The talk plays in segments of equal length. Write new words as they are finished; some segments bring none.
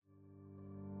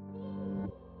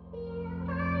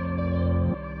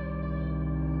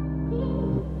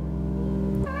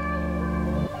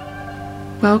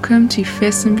Welcome to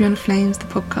Fierce and Beyond Flames, the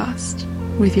podcast,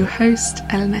 with your host,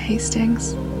 Elena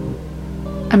Hastings.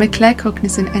 I'm a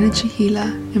claircognizant energy healer,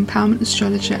 empowerment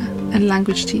astrologer, and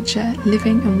language teacher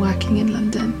living and working in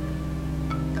London.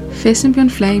 Fierce and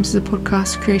Beyond Flames is a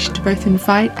podcast created to both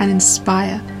invite and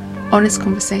inspire honest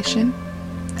conversation,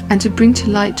 and to bring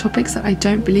to light topics that I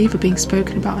don't believe are being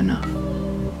spoken about enough.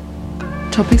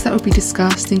 Topics that will be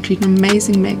discussed include an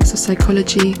amazing mix of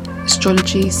psychology,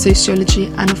 astrology, sociology,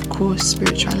 and of course,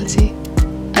 spirituality.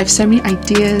 I have so many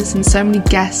ideas and so many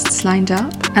guests lined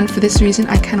up, and for this reason,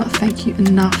 I cannot thank you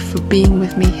enough for being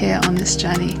with me here on this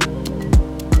journey.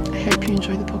 I hope you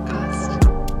enjoy the podcast.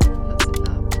 Lots of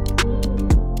love.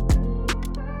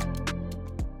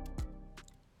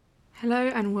 Hello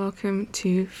and welcome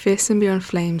to Fierce and Beyond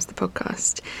Flames, the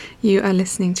podcast. You are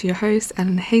listening to your host,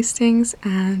 Elena Hastings,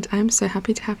 and I'm so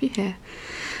happy to have you here.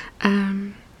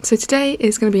 So today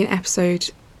is going to be an episode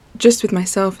just with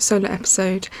myself, a solo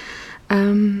episode,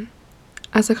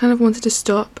 as I kind of wanted to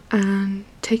stop and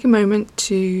take a moment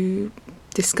to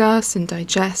discuss and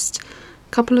digest a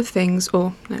couple of things,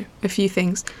 a few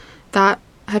things that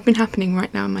have been happening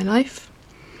right now in my life.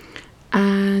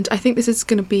 And I think this is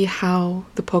going to be how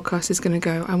the podcast is going to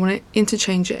go. I want to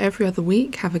interchange it every other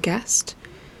week, have a guest.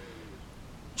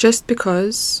 Just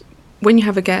because when you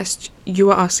have a guest, you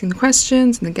are asking the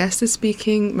questions and the guest is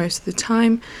speaking most of the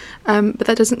time. But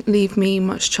that doesn't leave me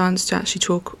much chance to actually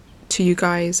talk to you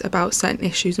guys about certain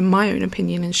issues in my own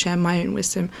opinion and share my own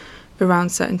wisdom around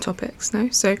certain topics. No?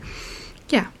 So,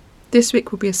 yeah. This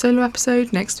week will be a solo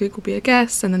episode, next week will be a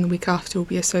guest, and then the week after will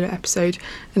be a solo episode,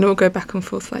 and it will go back and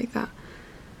forth like that.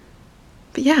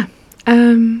 But yeah,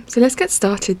 so let's get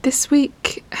started. This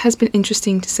week has been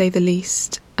interesting to say the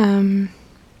least. For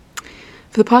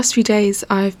the past few days,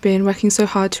 I've been working so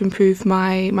hard to improve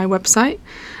my website,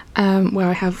 where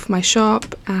I have my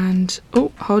shop, and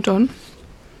oh, hold on,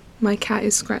 my cat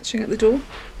is scratching at the door.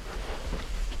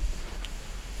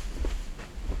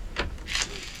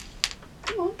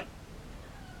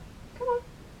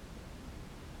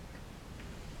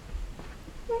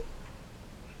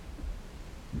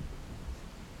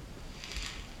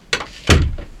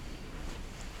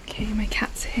 Okay, my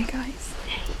cat's here, guys.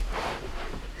 Hey.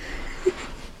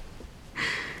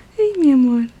 Hey, mi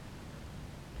amor.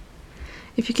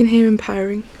 If you can hear him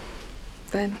purring,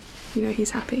 then you know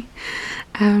he's happy.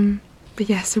 But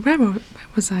yeah, so where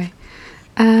was I?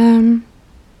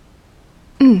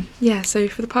 Yeah, so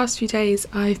for the past few days,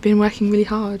 I've been working really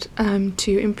hard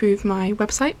to improve my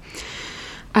website.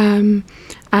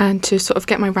 And to sort of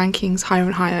get my rankings higher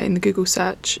and higher in the Google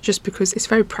search, just because it's a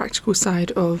very practical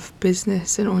side of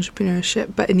business and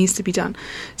entrepreneurship, but it needs to be done.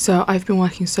 So I've been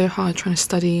working so hard trying to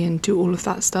study and do all of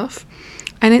that stuff,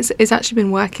 and it's actually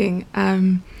been working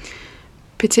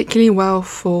particularly well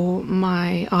for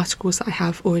my articles that I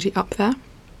have already up there.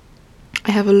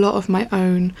 I have a lot of my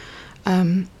own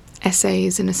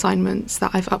essays and assignments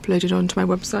that I've uploaded onto my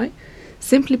website,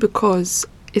 simply because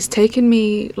it's taken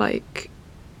me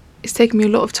a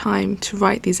lot of time to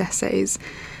write these essays,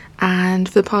 and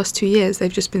for the past 2 years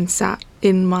they've just been sat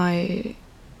on my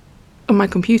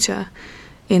computer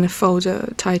in a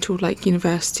folder titled like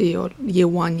university or year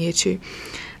 1, year 2,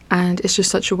 and it's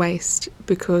just such a waste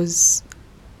because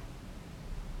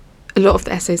a lot of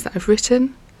the essays that I've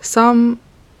written, some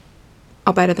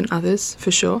are better than others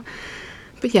for sure,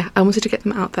 but yeah, I wanted to get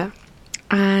them out there.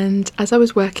 And as I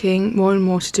was working more and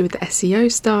more to do with the SEO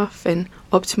stuff and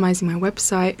optimizing my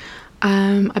website,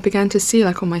 I began to see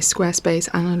on my Squarespace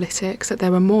analytics that there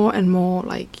were more and more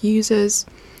users,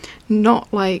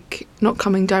 not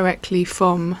coming directly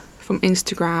from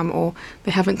Instagram, or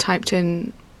they haven't typed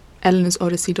in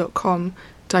elenasodyssey.com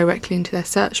directly into their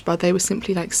search bar. They were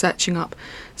simply searching up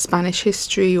Spanish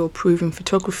history or proven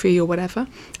photography or whatever,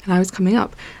 and I was coming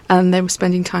up, and they were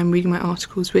spending time reading my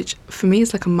articles, which for me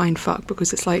is a mind fuck,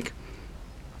 because it's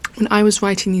when I was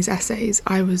writing these essays,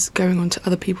 I was going onto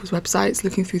other people's websites,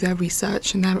 looking through their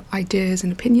research and their ideas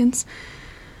and opinions,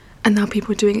 and now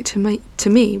people are doing it to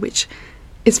me, which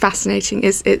is fascinating.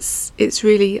 It's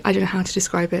really, I don't know how to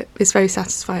describe it. It's very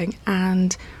satisfying,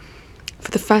 and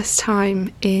for the first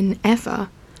time in ever,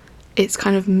 it's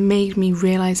kind of made me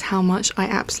realise how much I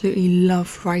absolutely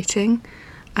love writing,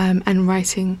 and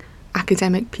writing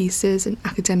academic pieces and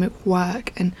academic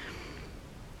work. And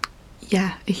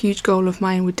yeah, a huge goal of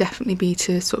mine would definitely be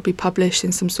to sort of be published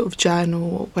in some sort of journal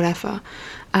or whatever.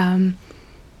 And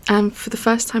for the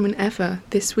first time in ever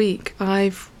this week,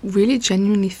 I've really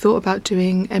genuinely thought about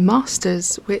doing a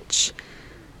master's, which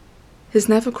has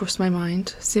never crossed my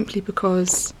mind, simply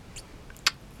because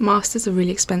masters are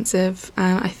really expensive,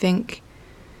 and I think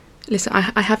listen,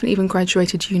 I haven't even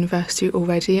graduated university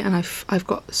already, and I've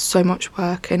got so much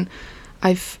work, and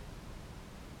I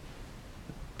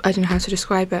don't know how to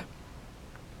describe it.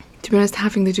 To be honest,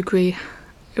 having the degree,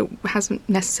 it hasn't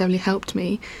necessarily helped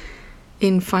me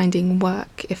in finding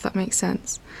work, if that makes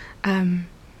sense.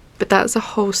 But that's a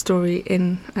whole story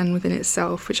in and within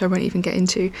itself, which I won't even get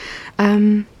into.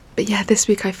 But yeah, this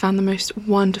week I found the most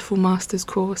wonderful master's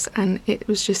course, and it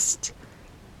was just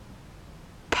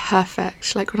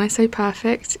perfect. Like, when I say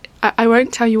perfect, I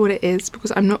won't tell you what it is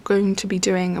because I'm not going to be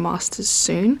doing a master's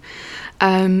soon.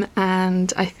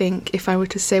 And I think if I were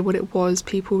to say what it was,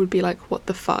 people would be like, what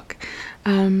the fuck?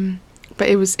 But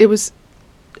it was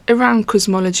around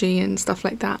cosmology and stuff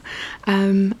like that.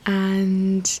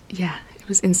 And yeah, it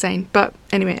was insane. But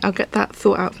anyway, I'll get that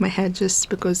thought out of my head just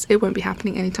because it won't be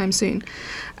happening anytime soon.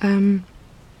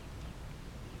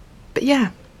 But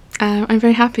yeah, I'm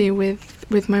very happy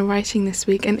with my writing this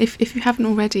week. And if you haven't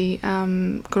already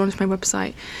gone onto my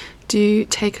website, do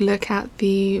take a look at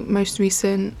the most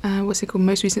recent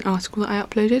most recent article that I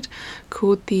uploaded,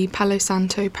 called the Palo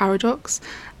Santo Paradox,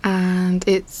 and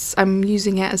I'm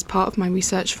using it as part of my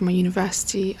research for my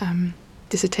university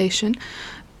dissertation.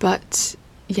 But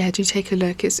yeah, do take a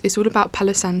look. It's all about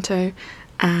Palo Santo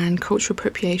and cultural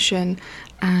appropriation,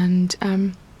 and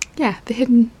yeah, the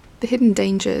hidden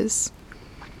dangers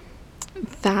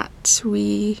that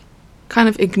we kind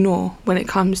of ignore when it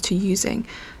comes to using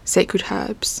sacred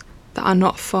herbs that are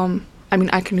not from, I mean,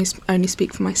 I can only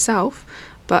speak for myself,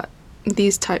 but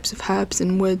these types of herbs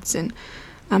and woods and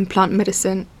plant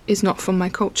medicine is not from my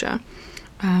culture.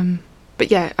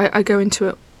 But yeah, I go into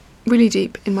it really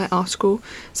deep in my article,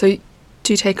 so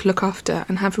do take a look after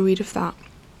and have a read of that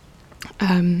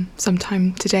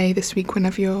sometime today, this week,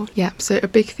 whenever you're... Yeah, so a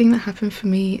big thing that happened for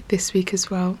me this week as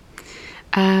well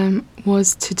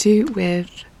was to do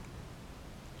with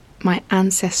my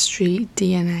ancestry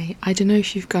DNA. I don't know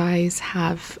if you guys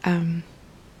have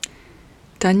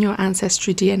done your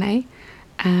ancestry DNA,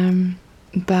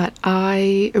 but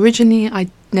I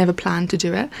never planned to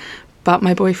do it, but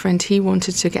my boyfriend, he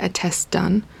wanted to get a test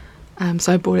done,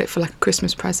 so I bought it for like a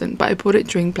Christmas present, but I bought it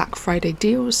during Black Friday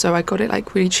deals, so I got it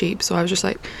like really cheap, so I was just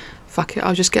like, fuck it,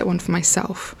 I'll just get one for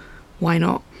myself, why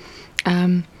not?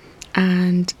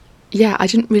 And yeah,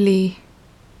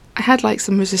 I had like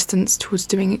some resistance towards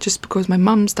doing it just because my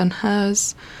mum's done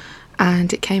hers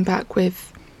and it came back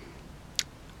with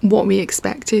what we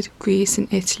expected, Greece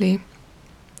and Italy,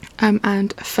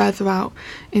 and further out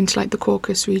into like the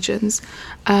Caucasus regions,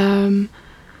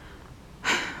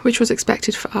 which was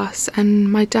expected for us. And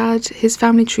my dad, his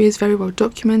family tree is very well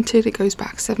documented, it goes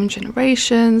back 7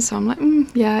 generations, so I'm like,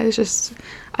 yeah, it's just,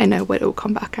 I know what it will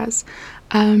come back as.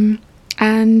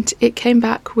 And it came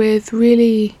back with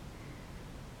really,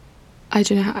 I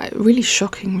don't know, really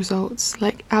shocking results,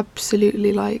 like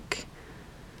absolutely like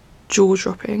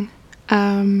jaw-dropping.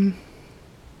 And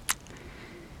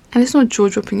it's not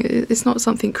jaw-dropping, it's not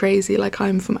something crazy like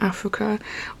I'm from Africa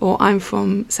or I'm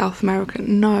from South America.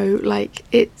 No, like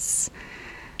it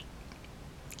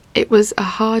was a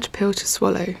hard pill to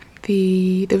swallow,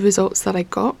 the results that I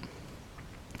got.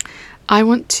 I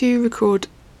want to record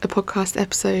a podcast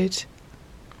episode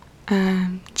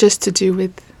just to do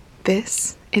with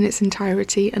this in its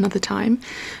entirety another time,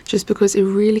 just because it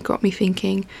really got me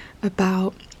thinking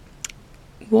about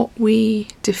what we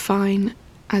define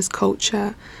as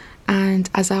culture and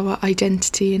as our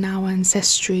identity and our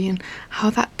ancestry, and how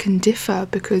that can differ,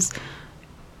 because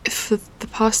for the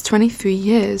past 23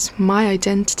 years my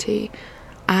identity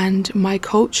and my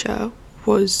culture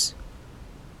was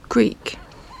Greek.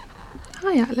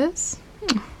 Hi Atlas.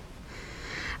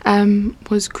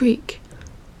 Was Greek,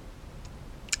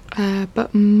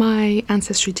 but my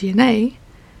ancestry DNA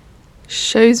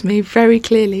shows me very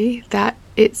clearly that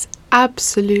it's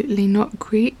absolutely not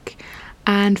Greek,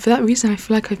 and for that reason I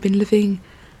feel like I've been living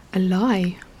a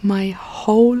lie my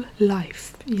whole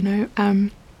life, you know.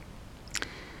 And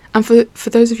for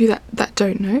those of you that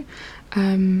don't know,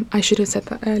 I should have said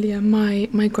that earlier,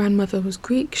 my grandmother was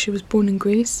Greek. She was born in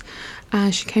Greece,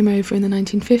 she came over in the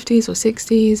 1950s or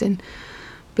 60s and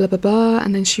blah blah blah,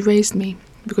 and then she raised me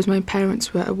because my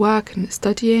parents were at work and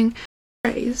studying.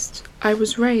 I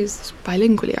was raised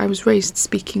bilingually. I was raised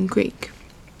speaking Greek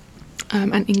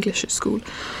and English at school,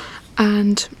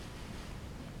 and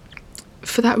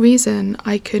for that reason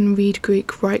I can read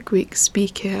Greek, write Greek,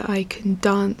 speak it. I can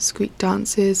dance Greek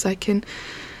dances. I can,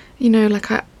 you know,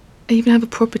 like I even have a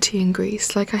property in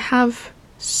Greece. Like I have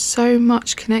so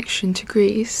much connection to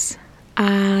Greece.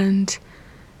 And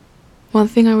one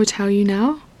thing I would tell you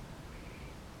now,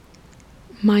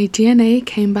 my DNA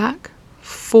came back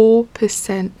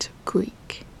 4%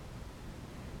 Greek.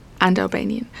 and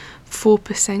Albanian,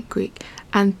 4% Greek.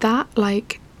 And that,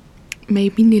 like,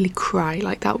 made me nearly cry.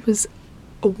 Like, that was,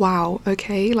 wow,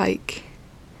 okay, like,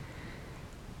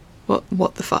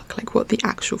 what the fuck? Like, what the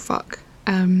actual fuck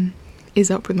is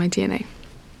up with my DNA?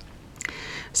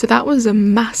 So that was a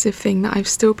massive thing that I've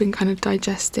still been kind of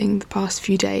digesting the past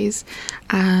few days,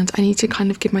 and I need to kind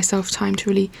of give myself time to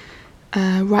really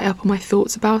write up all my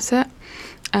thoughts about it,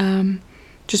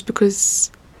 just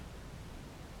because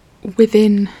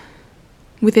within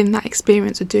that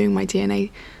experience of doing my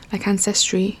DNA, like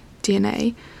ancestry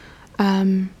DNA,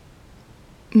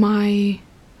 my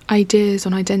ideas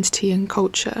on identity and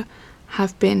culture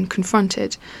have been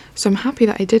confronted. So I'm happy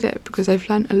that I did it because I've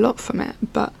learned a lot from it,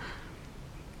 but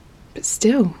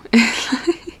still,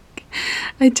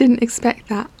 I didn't expect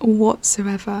that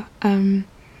whatsoever. So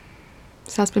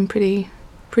that's been pretty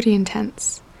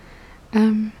intense.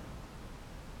 But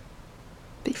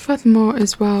furthermore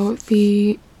as well,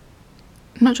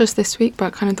 not just this week,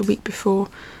 but kind of the week before,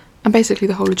 and basically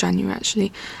the whole of January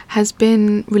actually, has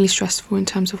been really stressful in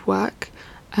terms of work.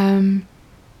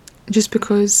 Just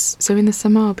because, so in the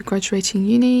summer I'll be graduating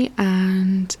uni,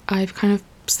 and I've kind of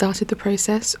started the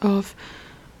process of,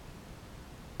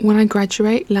 when I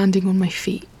graduate, landing on my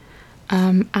feet.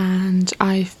 And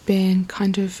I've been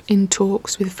kind of in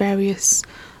talks with various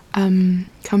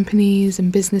companies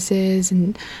and businesses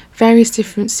and various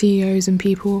different CEOs and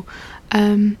people,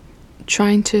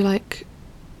 trying to like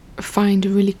find a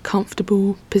really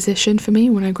comfortable position for me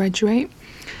when I graduate.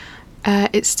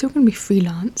 It's still going to be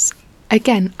freelance.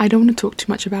 Again, I don't want to talk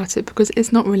too much about it because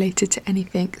it's not related to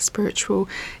anything spiritual.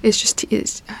 I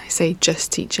say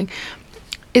just teaching.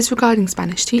 It's regarding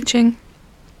Spanish teaching,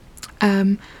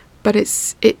 but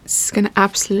it's going to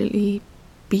absolutely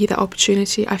be that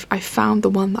opportunity. I found the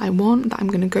one that I want, that I'm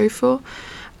going to go for,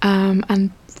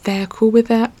 and they're cool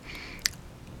with it.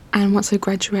 And once I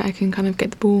graduate, I can kind of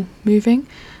get the ball moving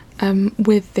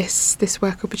with this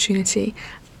work opportunity.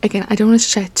 Again, I don't want to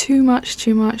share too much,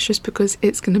 just because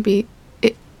it's going to be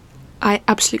it. I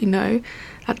absolutely know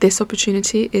that this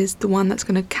opportunity is the one that's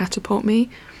going to catapult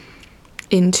me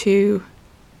into,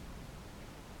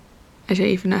 I don't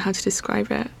even know how to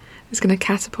describe it. It's going to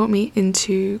catapult me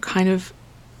into kind of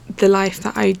the life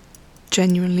that I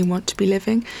genuinely want to be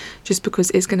living, just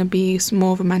because it's going to be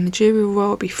more of a managerial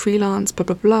role, be freelance, blah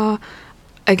blah blah.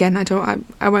 Again,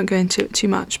 I won't go into it too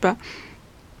much, but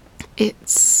it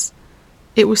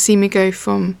will see me go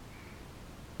from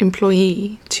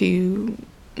employee to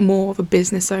more of a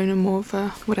business owner, more of a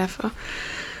whatever.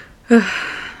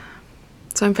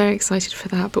 So I'm very excited for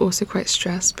that, but also quite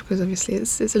stressed because obviously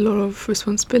it's a lot of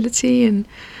responsibility, and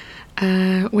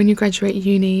when you graduate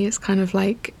uni, it's kind of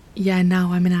like, yeah,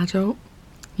 now I'm an adult.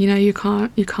 You know, you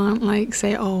can't like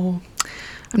say, oh,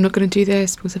 I'm not going to do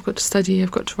this because I've got to study,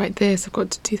 I've got to write this, I've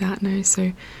got to do that. No,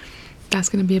 so that's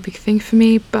going to be a big thing for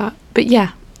me. But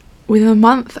yeah, within a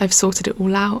month, I've sorted it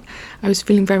all out. I was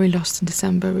feeling very lost in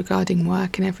December regarding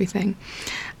work and everything.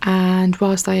 And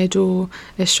whilst I adore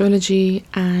astrology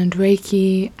and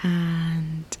Reiki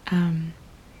and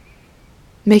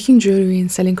making jewellery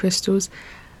and selling crystals,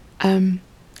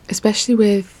 especially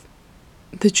with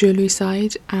the jewellery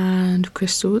side and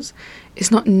crystals,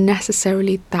 it's not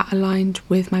necessarily that aligned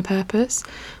with my purpose.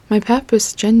 My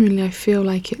purpose, genuinely, I feel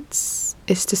like it's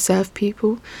to serve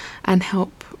people and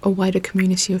help a wider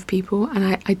community of people,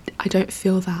 and I don't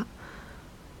feel that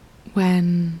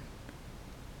when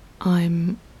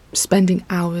I'm spending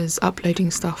hours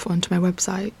uploading stuff onto my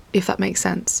website, if that makes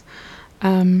sense.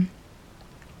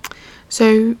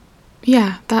 So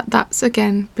yeah, that's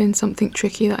again been something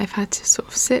tricky that I've had to sort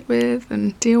of sit with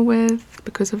and deal with,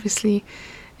 because obviously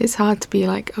it's hard to be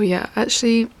like, oh yeah,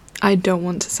 actually I don't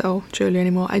want to sell jewellery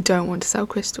anymore, I don't want to sell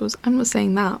crystals. I'm not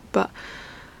saying that, but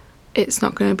it's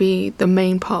not going to be the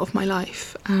main part of my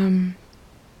life,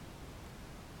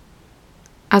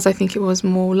 as I think it was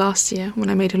more last year when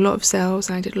I made a lot of sales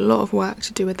and I did a lot of work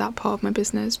to do with that part of my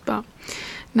business. But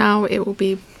now it will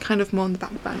be kind of more on the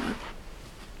back burner.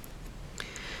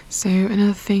 So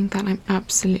another thing that I'm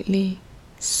absolutely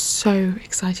so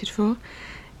excited for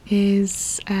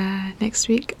is next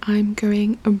week I'm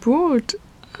going abroad.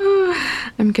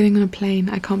 I'm getting on a plane.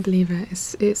 I can't believe it.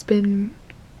 It's been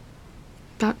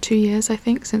about 2 years, I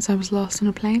think, since I was last on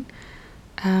a plane,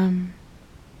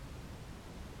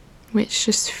 which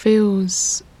just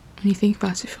feels, when you think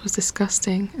about it, feels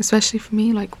disgusting, especially for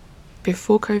me. Like,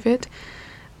 before COVID,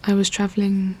 I was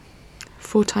travelling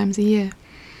 4 times a year,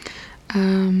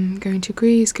 going to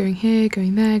Greece, going here,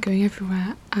 going there, going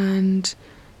everywhere, and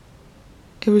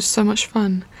it was so much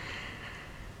fun.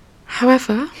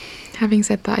 However, having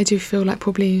said that, I do feel like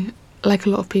probably like a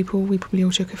lot of people, we probably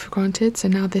all took it for granted. So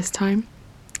now this time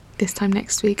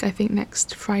next week, I think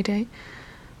next Friday,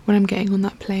 when I'm getting on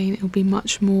that plane, it'll be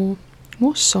much more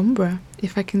sombre,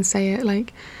 if I can say it,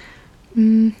 like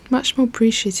much more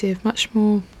appreciative, much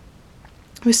more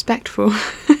respectful.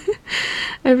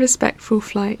 A respectful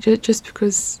flight, just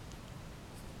because,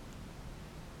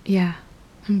 yeah,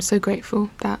 I'm so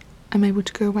grateful that I'm able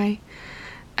to go away.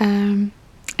 Again,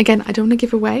 I don't want to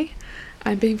give away.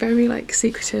 I'm being very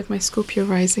secretive. My Scorpio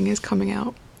rising is coming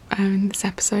out in this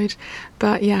episode,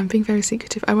 but yeah, I'm being very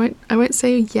secretive. I won't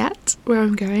say yet where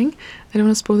I'm going. I don't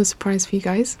want to spoil the surprise for you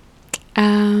guys.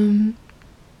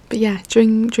 But yeah,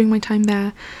 during my time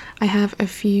there, I have a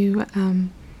few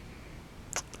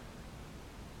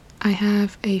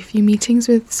meetings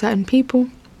with certain people,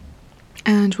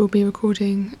 and we'll be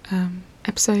recording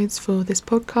episodes for this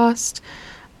podcast,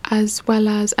 as well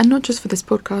as, and not just for this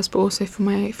podcast, but also for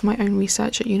my own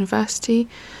research at university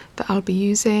that I'll be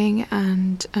using.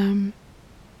 And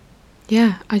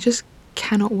yeah, I just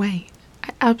cannot wait.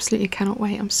 I absolutely cannot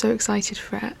wait. I'm so excited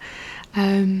for it.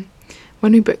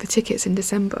 When we booked the tickets in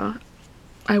December,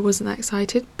 I wasn't that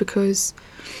excited because,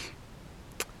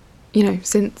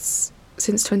 since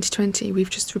 2020 we've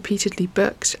just repeatedly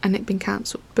booked and it been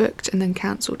cancelled, booked and then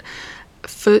cancelled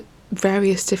for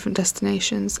various different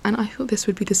destinations, and I thought this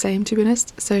would be the same, to be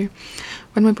honest. So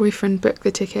when my boyfriend booked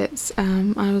the tickets,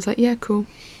 I was like, yeah, cool,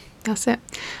 that's it.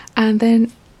 And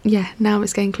then now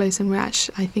it's getting close and I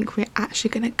think we're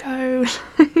actually gonna go.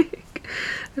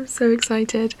 I'm so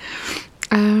excited.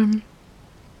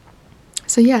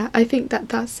 So yeah, I think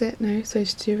that's it now. So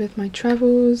to do with my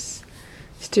travels,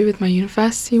 to do with my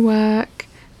university work,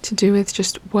 to do with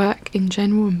just work in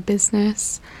general and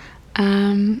business.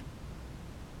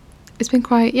 It's been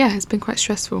quite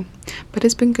stressful, but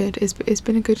it's been good. It's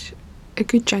been a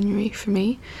good January for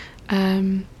me,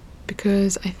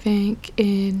 because I think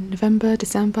in November,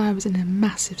 December I was in a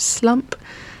massive slump,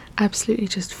 absolutely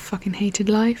just fucking hated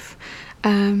life.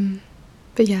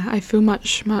 But yeah, I feel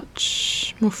much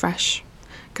more fresh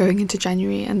going into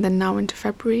January and then now into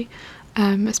February,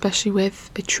 especially with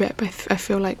a trip. I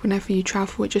feel like whenever you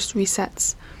travel, it just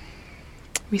resets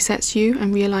you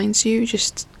and realigns you.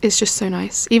 It's just so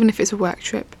nice, even if it's a work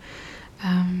trip.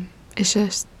 It's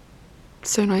just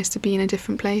so nice to be in a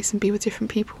different place and be with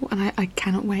different people, and I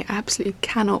cannot wait. I absolutely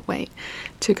cannot wait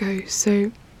to go.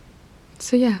 So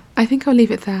yeah, I think I'll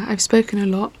leave it there. I've spoken a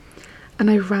lot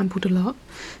and I've rambled a lot,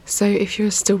 so if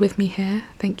you're still with me here,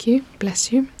 thank you,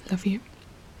 bless you, love you.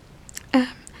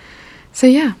 So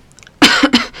yeah,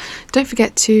 don't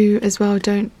forget to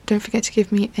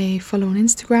give me a follow on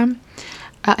Instagram.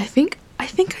 I think I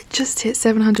just hit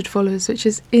 700 followers, which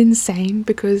is insane,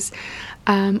 because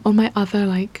on my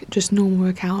other just normal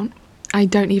account, I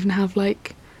don't even have I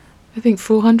think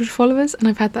 400 followers, and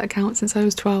I've had that account since I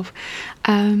was 12.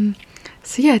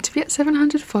 So yeah, to be at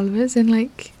 700 followers in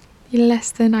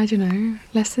less than a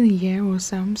year or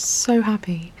so, I'm so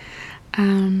happy.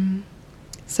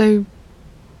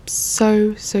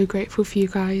 So grateful for you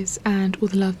guys and all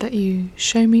the love that you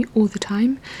show me all the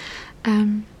time.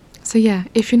 So yeah,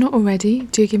 if you're not already,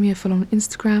 do give me a follow on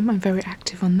Instagram. I'm very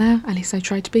active on there, at least I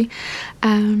try to be.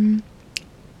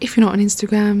 If you're not on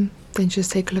Instagram, then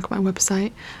just take a look at my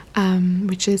website,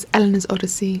 which is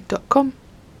elenasodyssey.com.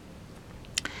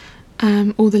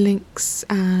 All the links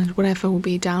and whatever will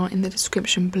be down in the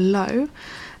description below.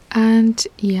 And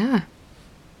yeah,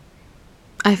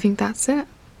 I think that's it.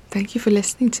 Thank you for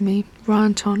listening to me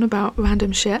rant on about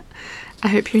random shit. I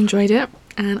hope you enjoyed it,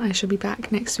 and I shall be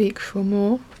back next week for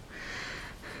more.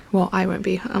 Well, I won't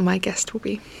be, and my guest will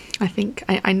be. I think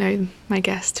I know my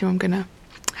guest who I'm gonna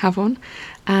have on,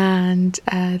 and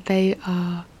they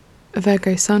are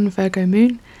Virgo Sun, Virgo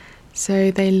Moon, so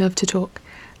they love to talk.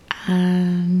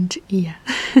 And yeah,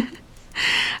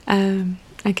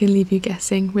 I can leave you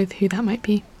guessing with who that might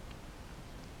be.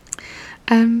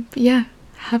 But yeah,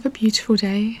 have a beautiful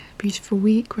day, beautiful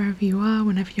week, wherever you are,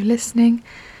 whenever you're listening.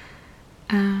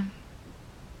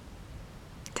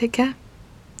 Take care.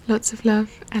 Lots of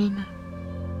love, Elena.